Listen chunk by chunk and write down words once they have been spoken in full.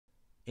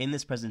In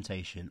this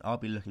presentation, I'll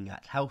be looking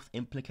at health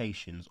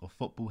implications of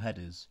football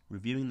headers,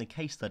 reviewing the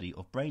case study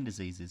of brain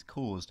diseases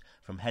caused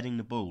from heading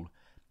the ball,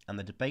 and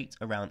the debate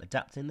around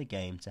adapting the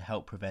game to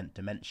help prevent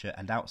dementia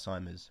and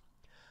Alzheimer's.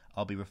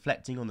 I'll be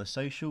reflecting on the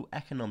social,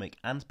 economic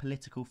and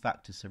political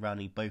factors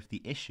surrounding both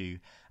the issue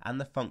and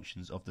the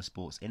functions of the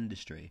sports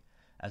industry,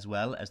 as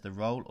well as the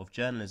role of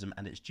journalism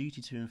and its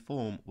duty to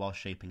inform while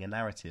shaping a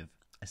narrative,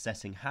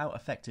 assessing how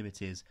effective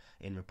it is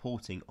in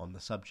reporting on the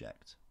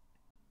subject.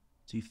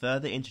 To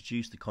further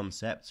introduce the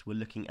concept, we're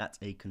looking at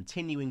a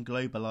continuing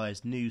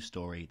globalised news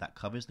story that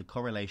covers the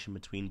correlation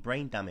between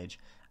brain damage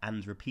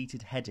and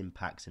repeated head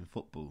impacts in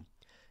football.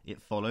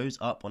 It follows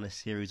up on a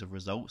series of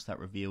results that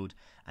revealed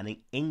an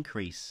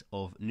increase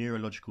of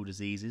neurological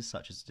diseases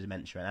such as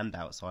dementia and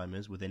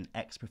Alzheimer's within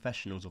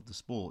ex-professionals of the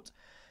sport.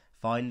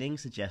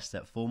 Findings suggest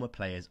that former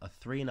players are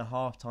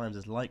 3.5 times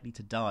as likely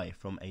to die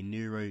from a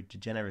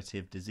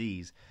neurodegenerative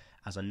disease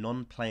as a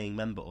non-playing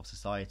member of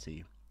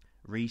society.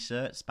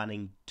 Research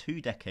spanning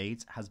 2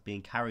 decades has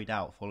been carried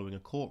out following a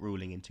court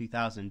ruling in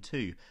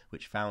 2002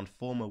 which found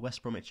former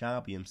West Bromwich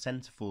Albion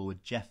centre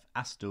forward Jeff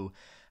Astle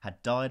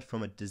had died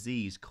from a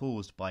disease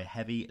caused by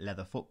heavy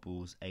leather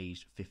footballs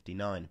aged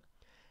 59.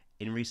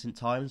 In recent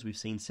times we've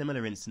seen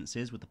similar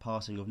instances with the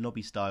passing of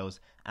Nobby Stiles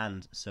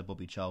and Sir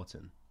Bobby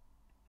Charlton.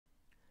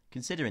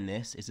 Considering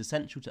this, it's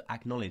essential to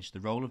acknowledge the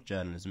role of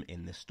journalism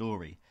in this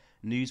story.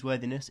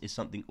 Newsworthiness is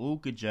something all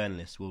good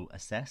journalists will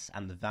assess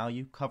and the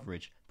value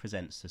coverage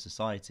presents to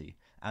society,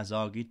 as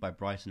argued by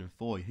Brighton and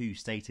Foy, who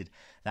stated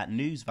that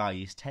news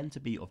values tend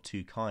to be of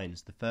 2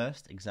 kinds. The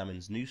first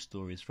examines news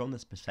stories from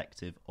the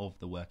perspective of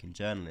the working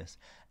journalist,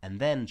 and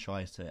then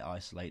tries to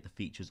isolate the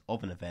features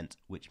of an event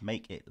which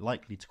make it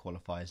likely to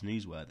qualify as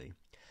newsworthy.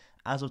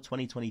 As of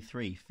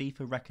 2023,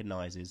 FIFA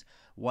recognises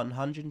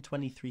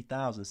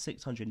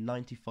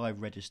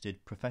 123,695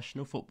 registered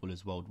professional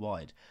footballers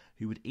worldwide,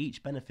 who would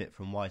each benefit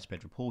from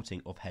widespread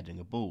reporting of heading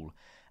a ball,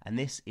 and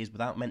this is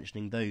without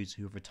mentioning those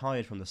who have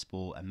retired from the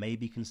sport and may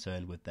be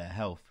concerned with their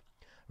health.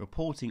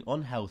 Reporting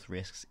on health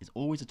risks is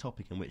always a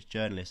topic in which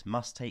journalists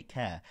must take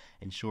care,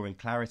 ensuring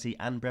clarity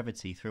and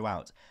brevity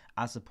throughout,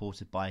 as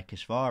supported by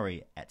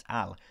Keshvari et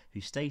al.,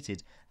 who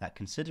stated that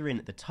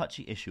considering the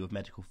touchy issue of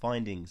medical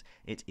findings,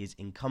 it is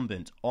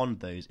incumbent on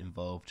those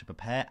involved to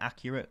prepare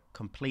accurate,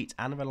 complete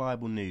and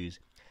reliable news,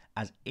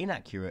 as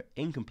inaccurate,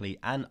 incomplete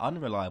and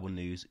unreliable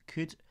news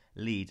could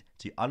lead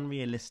to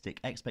unrealistic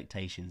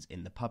expectations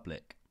in the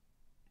public.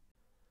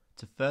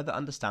 To further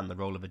understand the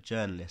role of a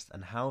journalist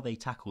and how they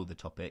tackle the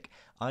topic,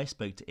 I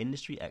spoke to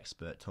industry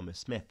expert Thomas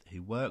Smith,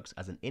 who works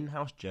as an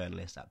in-house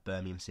journalist at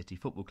Birmingham City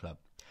Football Club.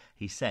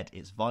 He said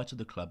it's vital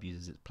the club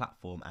uses its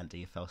platform and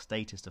EFL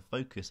status to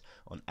focus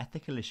on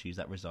ethical issues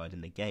that reside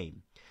in the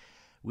game.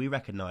 We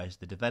recognise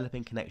the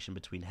developing connection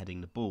between heading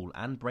the ball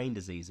and brain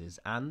diseases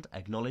and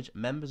acknowledge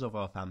members of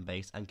our fan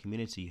base and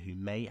community who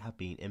may have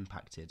been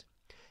impacted.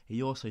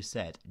 He also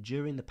said,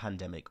 during the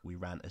pandemic we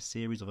ran a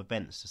series of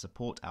events to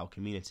support our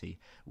community,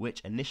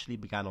 which initially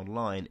began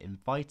online,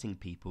 inviting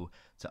people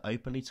to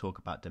openly talk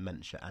about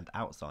dementia and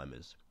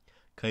Alzheimer's.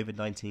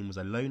 COVID-19 was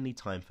a lonely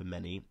time for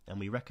many,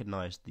 and we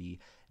recognised the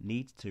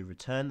need to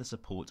return the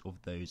support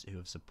of those who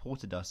have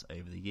supported us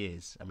over the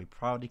years, and we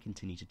proudly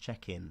continue to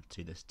check in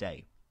to this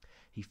day.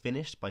 He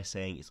finished by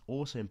saying it's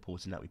also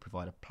important that we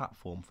provide a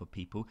platform for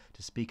people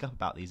to speak up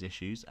about these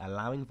issues,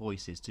 allowing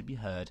voices to be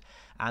heard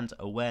and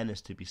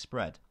awareness to be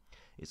spread.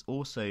 It's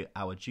also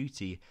our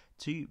duty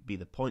to be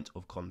the point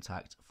of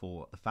contact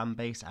for the fan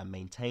base and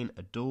maintain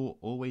a door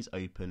always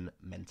open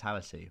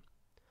mentality.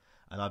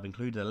 And I've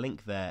included a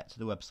link there to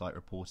the website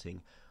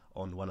reporting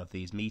on one of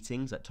these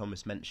meetings that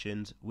Thomas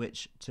mentioned,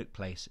 which took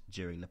place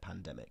during the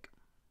pandemic.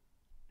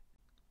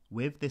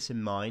 With this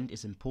in mind,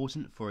 it's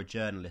important for a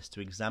journalist to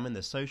examine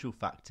the social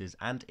factors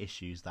and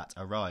issues that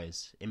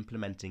arise,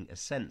 implementing a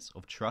sense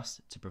of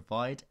trust to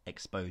provide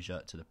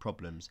exposure to the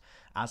problems,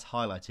 as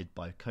highlighted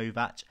by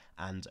Kovac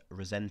and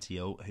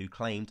Rosentiel, who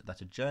claimed that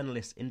a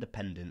journalist's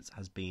independence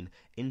has been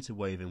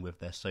interwoven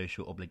with their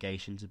social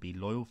obligation to be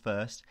loyal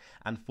first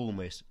and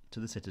foremost to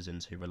the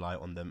citizens who rely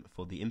on them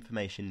for the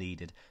information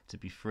needed to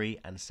be free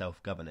and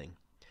self-governing.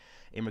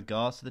 In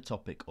regards to the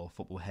topic of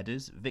football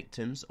headers,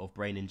 victims of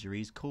brain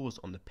injuries caused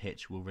on the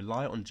pitch will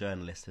rely on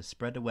journalists to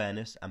spread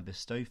awareness and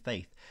bestow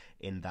faith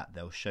in that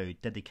they'll show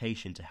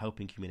dedication to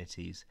helping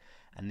communities,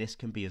 and this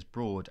can be as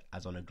broad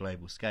as on a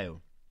global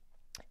scale.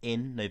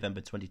 In November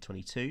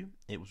 2022,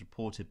 it was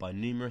reported by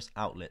numerous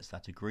outlets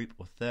that a group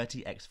of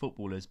 30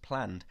 ex-footballers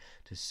planned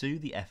to sue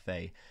the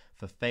FA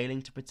for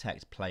failing to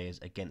protect players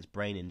against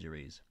brain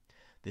injuries.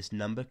 This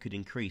number could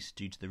increase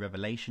due to the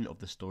revelation of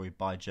the story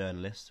by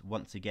journalists,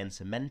 once again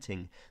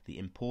cementing the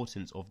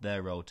importance of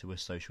their role to a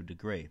social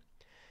degree.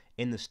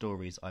 In the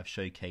stories I've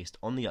showcased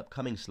on the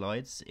upcoming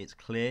slides, it's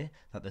clear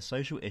that the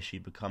social issue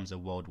becomes a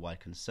worldwide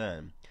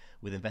concern,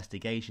 with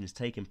investigations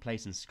taking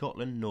place in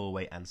Scotland,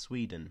 Norway and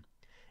Sweden.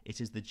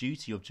 It is the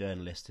duty of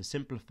journalists to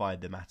simplify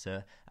the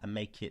matter and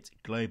make it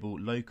global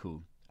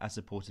local, as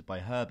supported by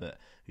Herbert,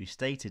 who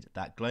stated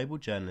that global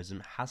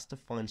journalism has to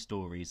find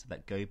stories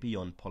that go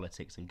beyond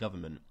politics and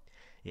government.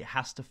 It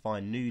has to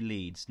find new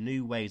leads,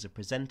 new ways of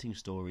presenting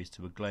stories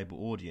to a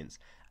global audience,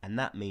 and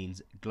that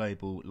means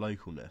global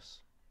localness.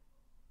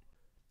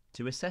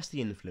 To assess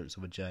the influence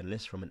of a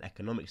journalist from an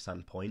economic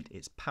standpoint,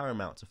 it's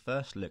paramount to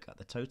first look at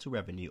the total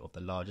revenue of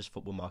the largest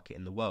football market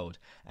in the world,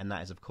 and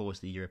that is of course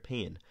the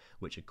European,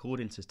 which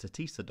according to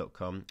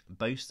Statista.com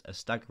boasts a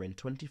staggering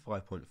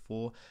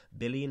 £25.4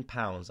 billion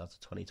as of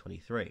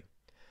 2023.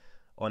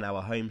 On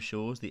our home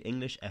shores, the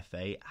English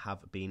FA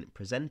have been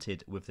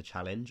presented with the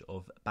challenge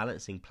of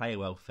balancing player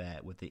welfare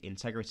with the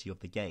integrity of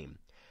the game.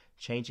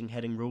 Changing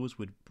heading rules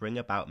would bring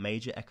about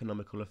major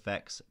economical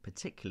effects,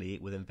 particularly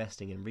with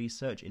investing in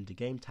research into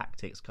game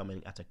tactics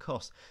coming at a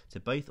cost to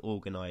both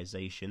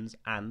organisations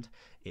and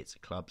its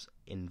clubs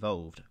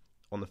involved.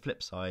 On the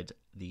flip side,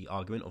 the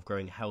argument of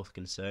growing health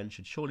concerns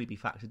should surely be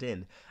factored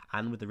in,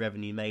 and with the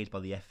revenue made by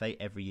the FA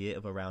every year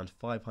of around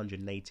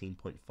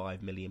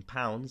 £518.5 million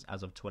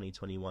as of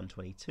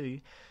 2021-22,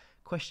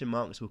 question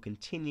marks will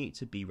continue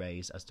to be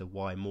raised as to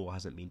why more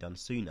hasn't been done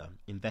sooner,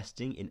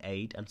 investing in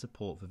aid and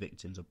support for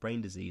victims of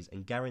brain disease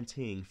and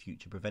guaranteeing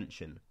future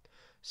prevention.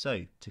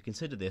 So, to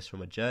consider this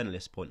from a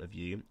journalist's point of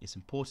view, it's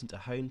important to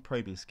hone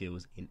probing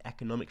skills in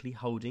economically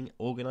holding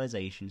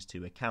organisations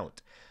to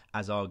account,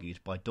 as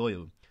argued by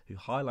Doyle, who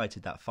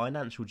highlighted that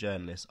financial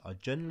journalists are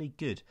generally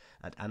good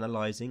at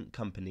analysing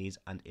companies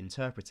and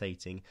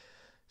interpreting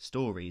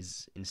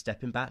stories in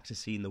stepping back to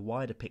seeing the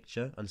wider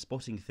picture and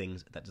spotting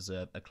things that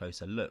deserve a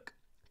closer look.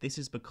 This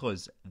is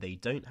because they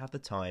don't have the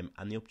time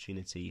and the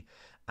opportunity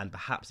and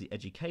perhaps the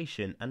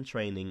education and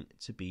training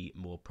to be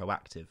more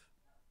proactive.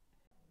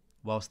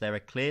 Whilst there are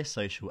clear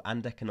social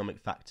and economic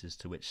factors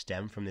to which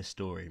stem from this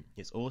story,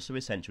 it's also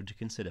essential to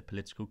consider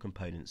political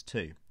components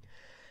too.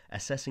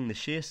 Assessing the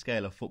sheer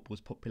scale of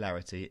football's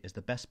popularity is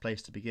the best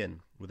place to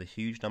begin, with a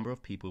huge number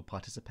of people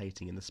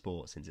participating in the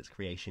sport since its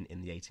creation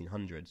in the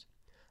 1800s.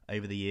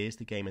 Over the years,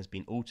 the game has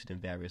been altered in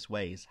various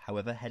ways,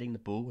 however, heading the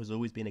ball has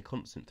always been a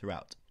constant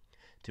throughout.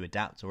 To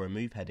adapt or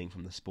remove heading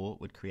from the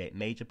sport would create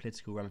major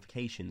political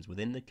ramifications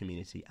within the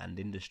community and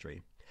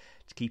industry.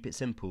 To keep it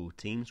simple,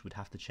 teams would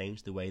have to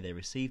change the way they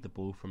receive the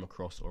ball from a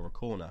cross or a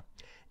corner,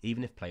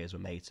 even if players were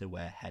made to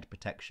wear head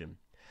protection.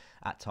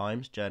 At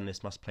times,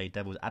 journalists must play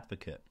devil's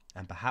advocate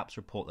and perhaps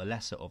report the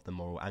lesser of the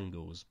moral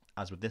angles.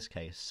 As with this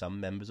case, some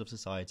members of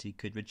society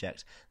could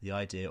reject the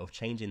idea of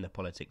changing the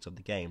politics of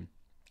the game,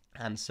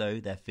 and so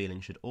their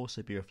feelings should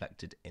also be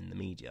reflected in the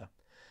media.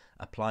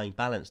 Applying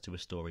balance to a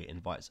story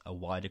invites a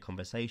wider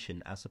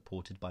conversation, as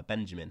supported by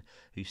Benjamin,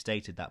 who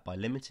stated that by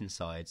limiting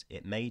sides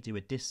it may do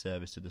a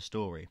disservice to the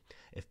story.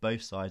 If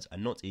both sides are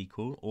not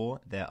equal, or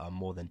there are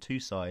more than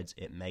two sides,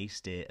 it may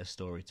steer a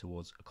story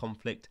towards a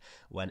conflict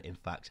when in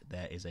fact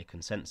there is a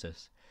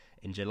consensus.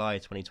 In July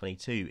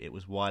 2022, it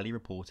was widely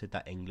reported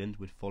that England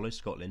would follow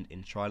Scotland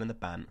in trialling the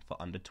ban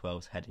for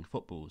under-12s heading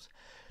footballs.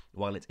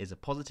 While it is a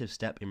positive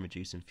step in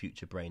reducing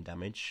future brain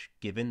damage,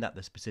 given that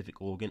the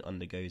specific organ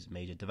undergoes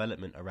major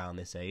development around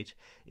this age,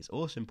 it's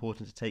also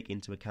important to take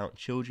into account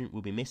children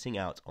will be missing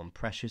out on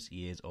precious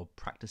years of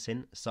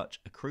practicing such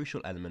a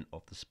crucial element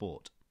of the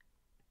sport.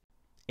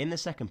 In the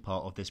second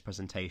part of this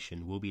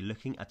presentation, we'll be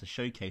looking at a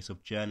showcase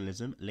of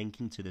journalism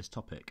linking to this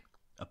topic.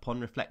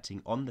 Upon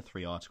reflecting on the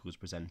three articles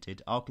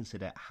presented, I'll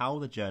consider how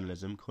the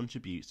journalism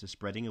contributes to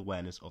spreading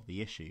awareness of the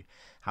issue,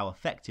 how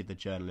effective the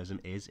journalism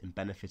is in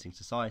benefiting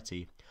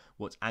society,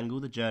 what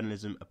angle the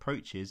journalism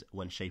approaches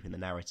when shaping the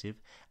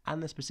narrative,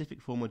 and the specific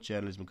form of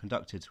journalism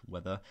conducted,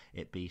 whether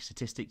it be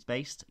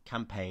statistics-based,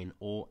 campaign,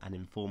 or an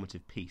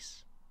informative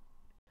piece.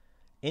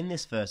 In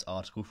this first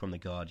article from The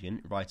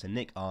Guardian, writer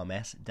Nick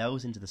Armes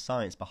delves into the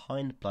science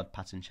behind blood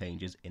pattern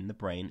changes in the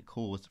brain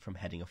caused from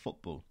heading a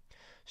football.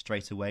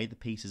 Straight away, the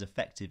piece is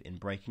effective in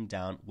breaking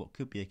down what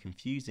could be a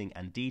confusing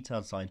and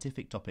detailed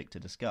scientific topic to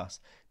discuss,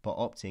 but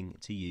opting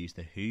to use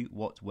the who,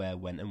 what, where,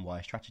 when and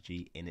why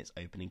strategy in its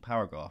opening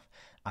paragraph,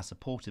 as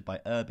supported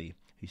by Irby,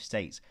 who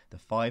states the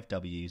 5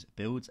 W's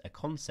builds a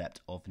concept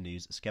of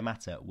news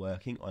schemata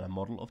working on a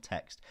model of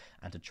text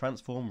and to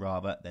transform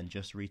rather than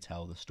just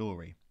retell the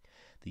story.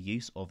 The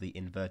use of the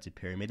inverted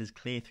pyramid is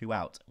clear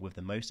throughout, with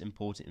the most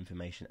important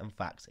information and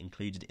facts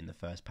included in the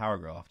first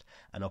paragraph,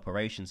 an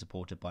operation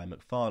supported by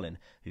McFarlane,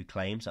 who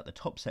claims that the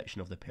top section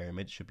of the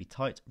pyramid should be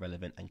tight,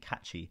 relevant and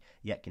catchy,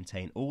 yet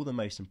contain all the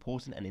most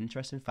important and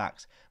interesting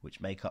facts which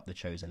make up the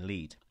chosen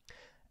lead.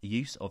 The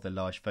use of the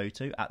large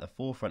photo at the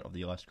forefront of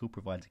the article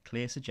provides a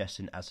clear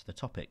suggestion as to the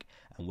topic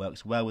and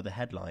works well with the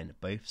headline,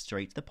 both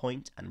straight to the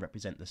point and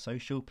represent the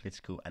social,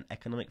 political and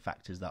economic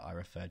factors that I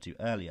referred to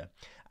earlier,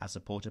 as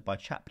supported by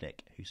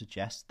Chapnick, who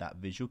suggests that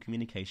visual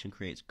communication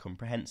creates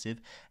comprehensive,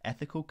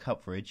 ethical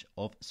coverage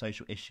of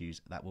social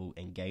issues that will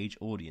engage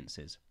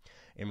audiences.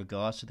 In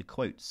regards to the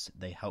quotes,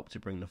 they help to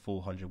bring the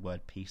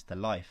 400-word piece to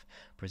life,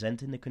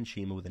 presenting the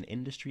consumer with an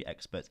industry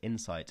expert's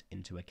insight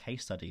into a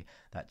case study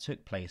that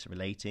took place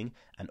relating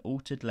an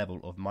altered level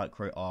of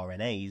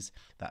microRNAs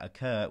that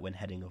occur when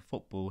heading a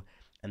football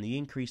and the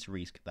increased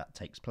risk that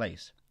takes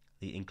place.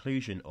 The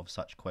inclusion of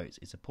such quotes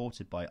is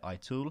supported by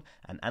Eitul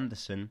and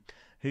Anderson,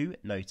 who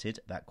noted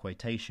that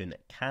quotation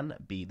can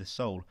be the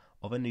soul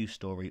of a news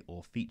story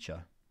or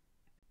feature.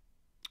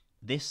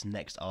 This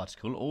next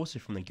article, also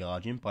from The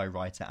Guardian by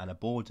writer Anna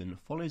Borden,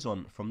 follows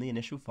on from the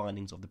initial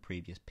findings of the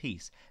previous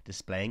piece,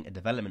 displaying a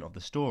development of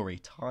the story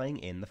tying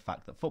in the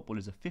fact that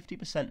footballers are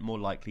 50% more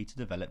likely to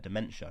develop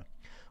dementia.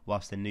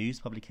 Whilst the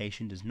news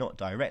publication does not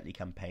directly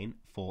campaign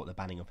for the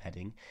banning of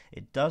heading,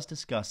 it does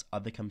discuss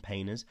other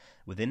campaigners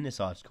within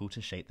this article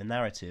to shape the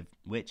narrative,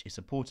 which is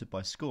supported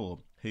by Score,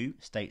 who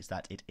states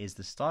that it is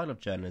the style of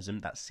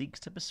journalism that seeks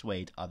to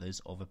persuade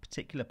others of a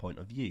particular point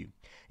of view.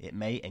 It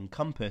may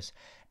encompass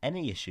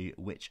any issue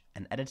which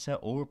an editor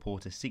or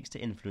reporter seeks to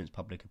influence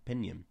public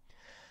opinion.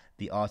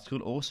 The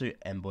article also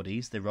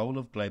embodies the role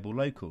of global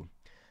local,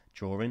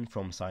 drawing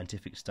from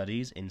scientific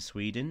studies in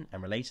Sweden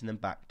and relating them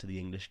back to the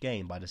English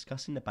game by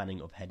discussing the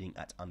banning of heading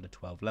at under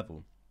 12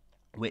 level,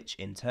 which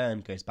in turn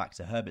goes back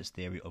to Herbert's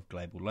theory of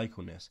global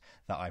localness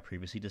that I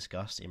previously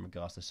discussed in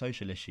regards to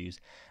social issues,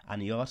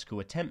 and the article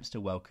attempts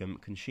to welcome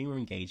consumer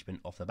engagement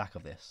off the back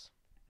of this.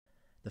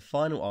 The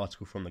final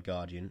article from The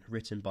Guardian,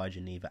 written by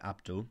Geneva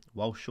Abdul,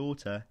 while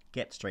shorter,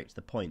 gets straight to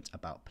the point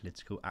about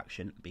political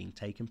action being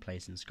taken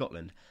place in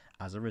Scotland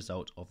as a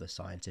result of the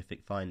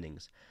scientific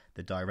findings.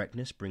 The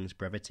directness brings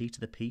brevity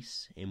to the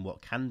piece in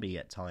what can be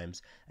at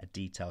times a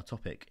detailed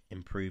topic,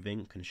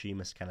 improving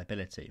consumer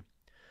scannability.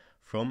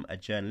 From a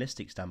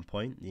journalistic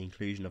standpoint, the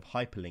inclusion of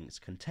hyperlinks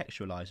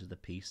contextualises the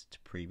piece to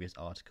previous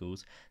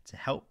articles to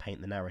help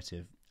paint the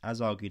narrative, as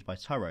argued by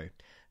Turrow,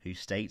 who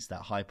states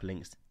that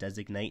hyperlinks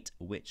designate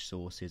which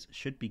sources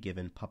should be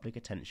given public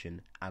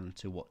attention and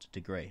to what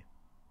degree.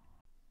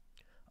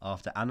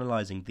 After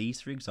analysing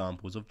these three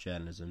examples of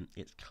journalism,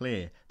 it's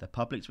clear the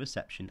public's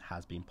reception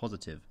has been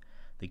positive.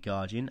 The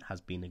Guardian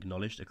has been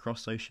acknowledged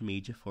across social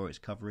media for its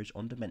coverage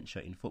on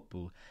dementia in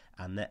football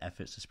and their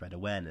efforts to spread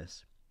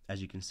awareness.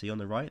 As you can see on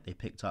the right, they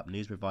picked up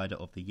News Provider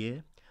of the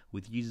Year,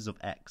 with users of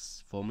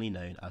X, formerly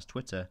known as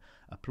Twitter,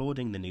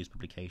 applauding the news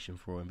publication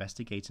for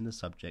investigating the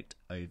subject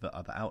over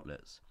other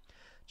outlets.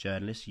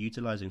 Journalists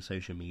utilising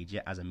social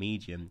media as a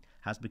medium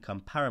has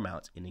become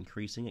paramount in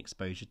increasing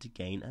exposure to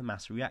gain a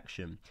mass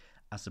reaction,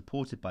 as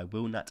supported by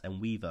Wilnat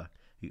and Weaver,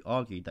 who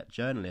argued that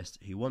journalists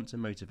who want to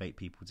motivate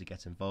people to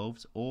get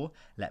involved or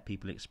let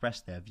people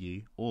express their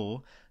view,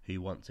 or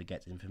who want to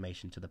get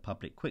information to the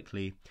public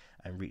quickly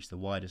and reach the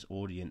widest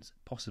audience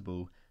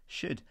possible,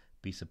 should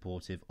be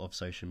supportive of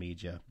social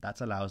media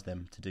that allows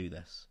them to do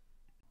this.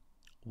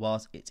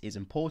 Whilst it is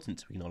important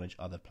to acknowledge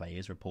other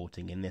players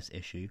reporting in this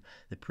issue,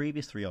 the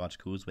previous three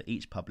articles were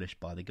each published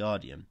by The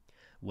Guardian.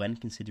 When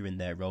considering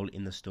their role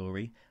in the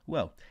story,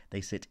 well,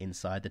 they sit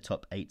inside the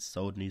top 8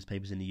 sold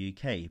newspapers in the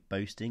UK,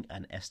 boasting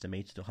an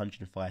estimated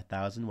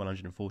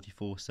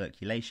 105,144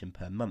 circulation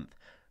per month,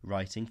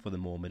 writing for the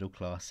more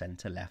middle-class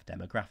centre-left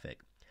demographic.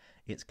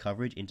 Its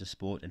coverage into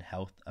sport and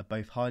health are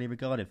both highly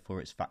regarded for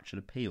its factual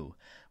appeal,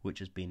 which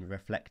has been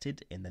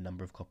reflected in the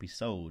number of copies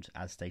sold,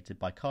 as stated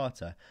by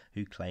Carter,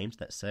 who claimed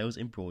that sales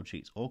in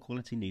broadsheets or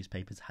quality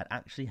newspapers had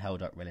actually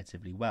held up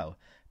relatively well.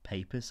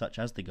 Papers such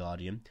as The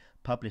Guardian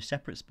published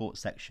separate sports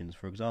sections,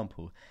 for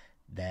example.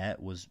 There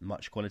was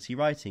much quality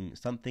writing,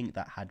 something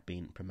that had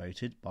been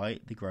promoted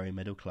by the growing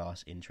middle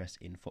class interest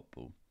in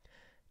football.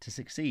 To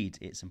succeed,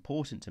 it's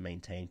important to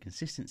maintain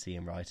consistency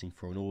in writing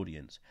for an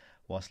audience,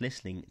 whilst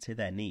listening to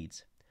their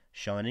needs.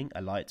 Shining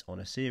a light on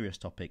a serious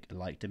topic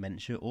like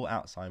dementia or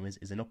Alzheimer's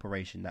is an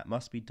operation that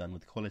must be done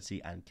with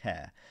quality and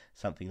care,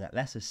 something that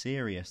lesser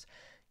serious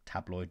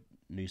tabloid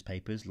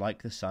newspapers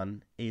like The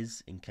Sun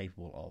is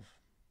incapable of.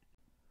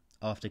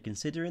 After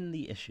considering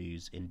the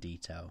issues in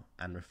detail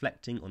and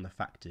reflecting on the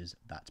factors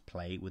that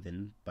play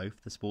within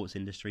both the sports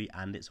industry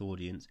and its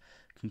audience,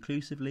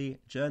 conclusively,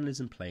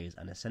 journalism plays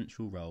an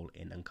essential role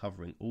in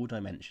uncovering all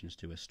dimensions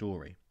to a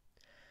story.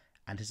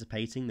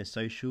 Anticipating the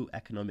social,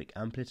 economic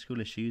and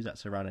political issues that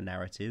surround a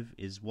narrative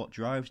is what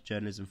drives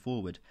journalism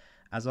forward,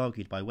 as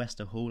argued by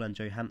Westerhall and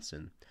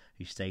Johansson,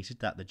 who stated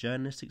that the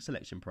journalistic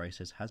selection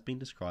process has been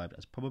described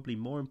as probably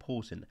more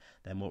important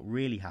than what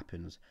really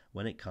happens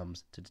when it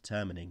comes to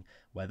determining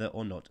whether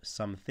or not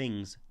some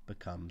things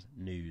become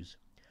news.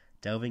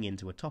 Delving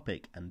into a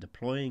topic and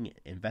deploying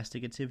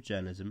investigative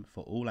journalism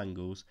for all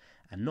angles,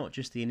 and not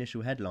just the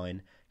initial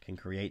headline, can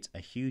create a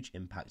huge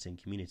impact in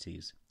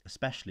communities,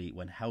 especially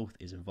when health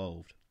is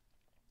involved.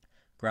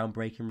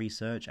 Groundbreaking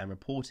research and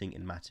reporting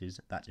in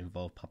matters that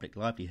involve public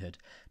livelihood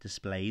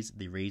displays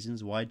the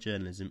reasons why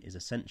journalism is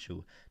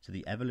essential to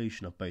the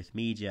evolution of both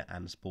media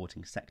and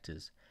sporting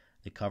sectors.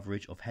 The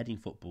coverage of heading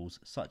footballs,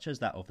 such as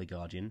that of The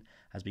Guardian,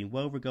 has been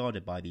well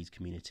regarded by these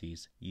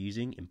communities,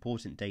 using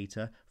important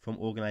data from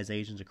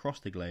organisations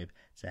across the globe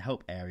to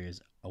help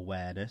areas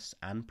awareness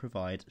and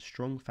provide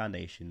strong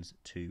foundations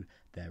to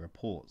their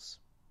reports.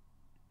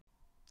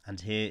 And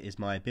here is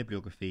my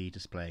bibliography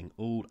displaying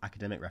all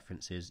academic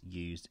references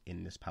used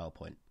in this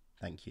PowerPoint.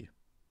 Thank you.